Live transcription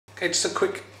Okay, just a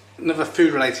quick, another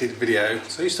food related video.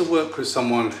 So I used to work with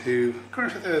someone who, I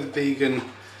can't remember if they were vegan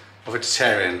or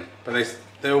vegetarian, but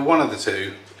they were one of the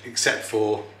two, except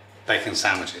for bacon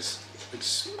sandwiches,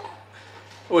 which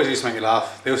always used to make me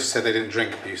laugh. They also said they didn't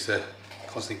drink, but used to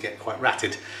constantly get quite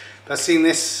ratted. But I've seen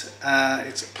this,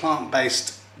 it's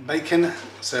plant-based bacon,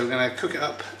 so we're going to cook it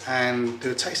up and do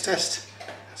a taste test,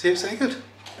 see if it's any good.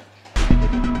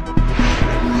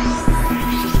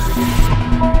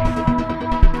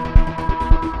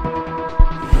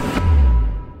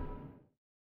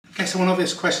 Okay, so one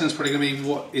obvious question is probably going to be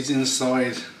what is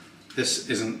inside.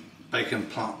 This isn't bacon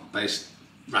plant-based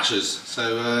rashers.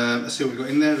 So let's see what we've got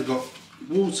in there. We've got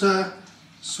water,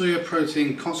 soya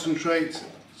protein concentrate,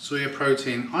 soya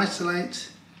protein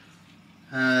isolate,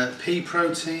 pea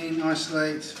protein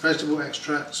isolate, vegetable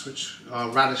extracts which are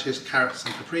radishes, carrots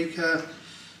and paprika,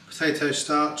 potato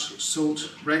starch, salt,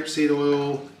 rapeseed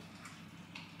oil,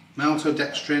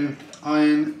 maltodextrin,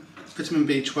 iron, vitamin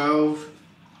B12,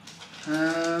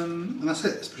 and that's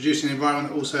it. It's producing an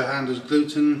environment that also handles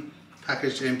gluten,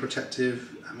 packaged in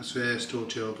protective atmosphere, stored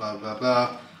chill, blah blah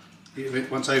blah.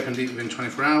 Once opened, eat within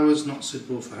 24 hours, not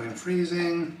suitable for home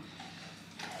freezing.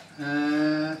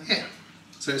 Yeah,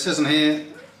 so it says on here,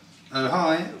 oh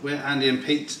hi, we're Andy and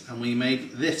Pete and we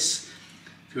made this.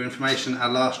 For your information, our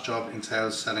last job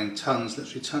entails selling tons,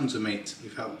 literally tons of meat. We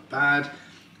felt bad.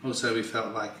 Also, we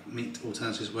felt like meat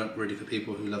alternatives weren't really for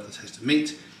people who love the taste of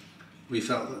meat. We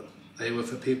felt that they were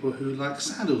for people who like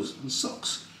sandals and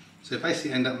socks. So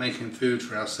basically end up making food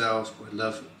for ourselves, but we'd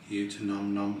love you to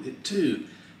nom nom it too.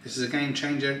 This is a game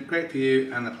changer, great for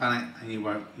you and the planet, and you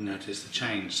won't notice the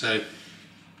change. So,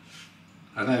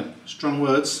 I don't know, strong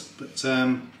words, but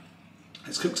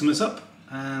let's cook some of this up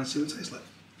and see what it tastes like.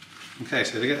 Okay,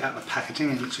 so to get it out of the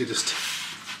packaging, it literally just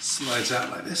slides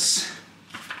out like this.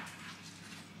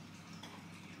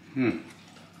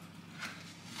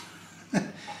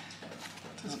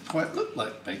 Doesn't quite look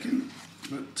like bacon,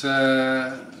 but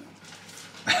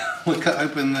we'll cut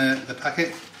open the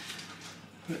packet.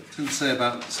 It didn't say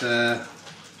about, it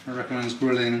recommends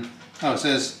grilling. Oh, it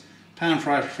says pan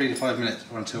fry for 3 to 5 minutes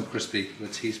or until crispy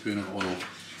with a teaspoon of oil.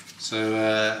 So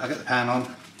I'll get the pan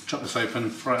on, chop this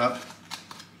open, fry it up,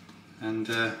 and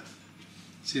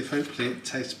see if hopefully it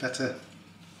tastes better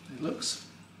than it looks.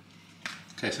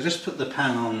 Okay, so just put the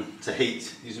pan on to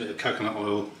heat, use a bit of coconut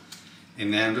oil in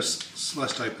there and just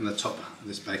sliced open the top of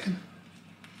this bacon.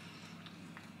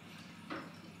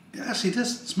 It actually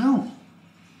does smell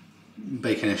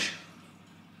baconish.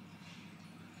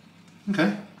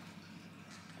 Okay,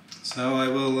 so I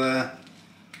will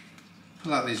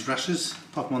pull out these rashers,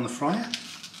 pop them on the fryer, and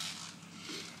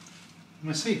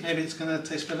we'll see, maybe it's going to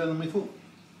taste better than we thought.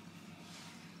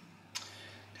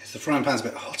 Okay, so the frying pan's a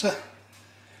bit hotter.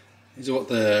 These are what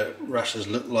the rashers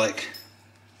look like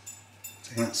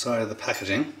taking that side of the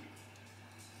packaging.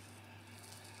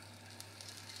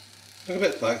 Look a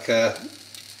bit like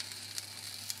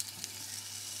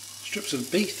strips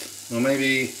of beef, or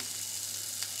maybe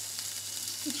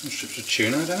some strips of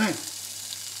tuna, I don't know.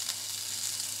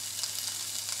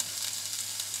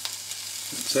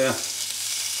 But,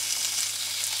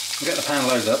 I'll get the pan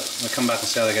loaded up and I'll come back and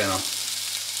see how they're getting on.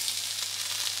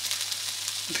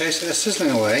 Okay, so they're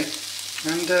sizzling away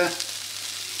and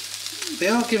they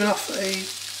are giving off a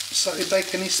slightly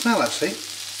bacony smell actually,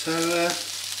 so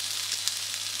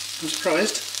I'm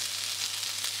surprised.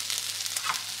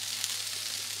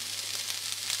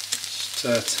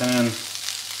 Just turn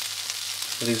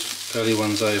these early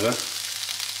ones over. A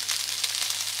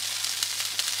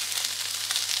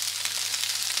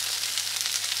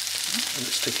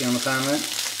bit sticky on the pan there.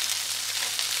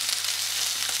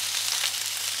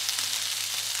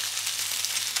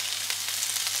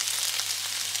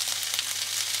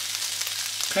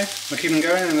 Okay, we'll keep them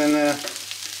going and then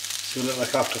see what they look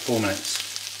like after 4 minutes.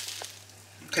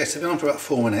 Okay, so they've been on for about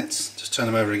 4 minutes. Just turn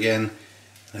them over again.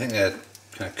 I think they're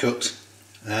kind of cooked.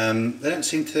 They don't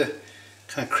seem to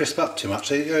kind of crisp up too much.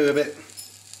 They go a bit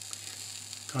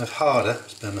kind of harder.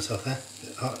 Just burn myself there. A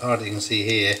bit harder, you can see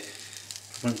here. I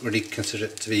wouldn't really consider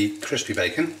it to be crispy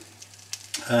bacon.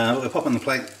 We'll pop on the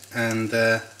plate and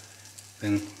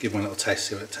then give one a little taste,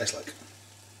 see what it tastes like.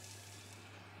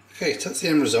 Okay, so that's the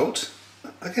end result.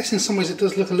 I guess in some ways it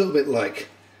does look a little bit like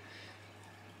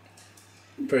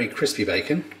very crispy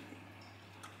bacon.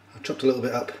 I've chopped a little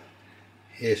bit up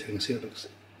here so you can see what it looks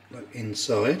like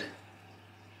inside.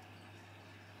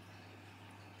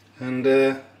 And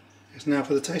it's now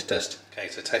for the taste test. Okay,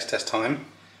 so taste test time.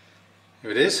 Here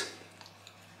it is.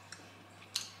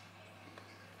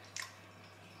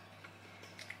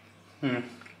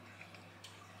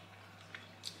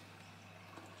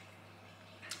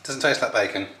 Doesn't taste like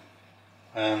bacon.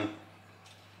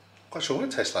 Quite sure what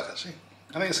it tastes like actually.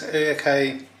 I think it's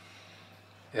okay,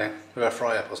 yeah, with a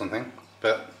fry up or something,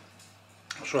 but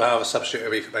not sure how a substitute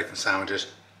would be for bacon sandwiches.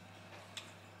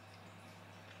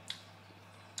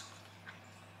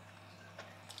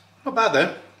 Not bad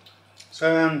though.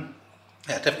 So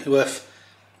yeah, definitely worth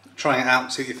trying it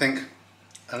out, see what you think.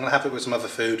 I'm going to have it with some other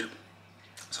food,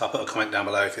 so I'll put a comment down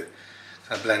below if it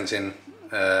kind of blends in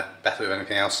better with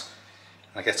anything else.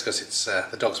 I guess because it's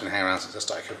the dog's been hanging around since I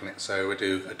started cooking it, so we'll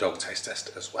do a dog taste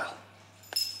test as well.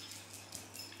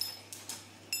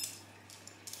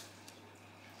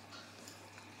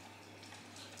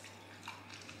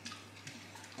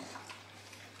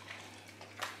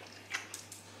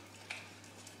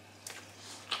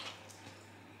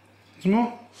 Some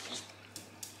more?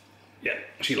 Yeah,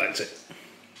 she likes it.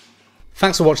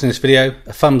 Thanks for watching this video.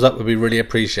 A thumbs up would be really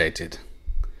appreciated.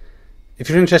 If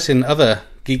you're interested in other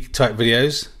geek type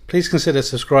videos, please consider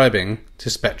subscribing to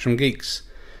Spectrum Geeks.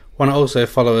 Why not also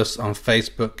follow us on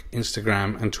Facebook,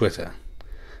 Instagram and Twitter.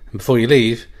 And before you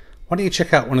leave, why don't you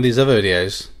check out one of these other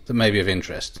videos that may be of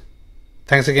interest.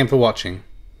 Thanks again for watching.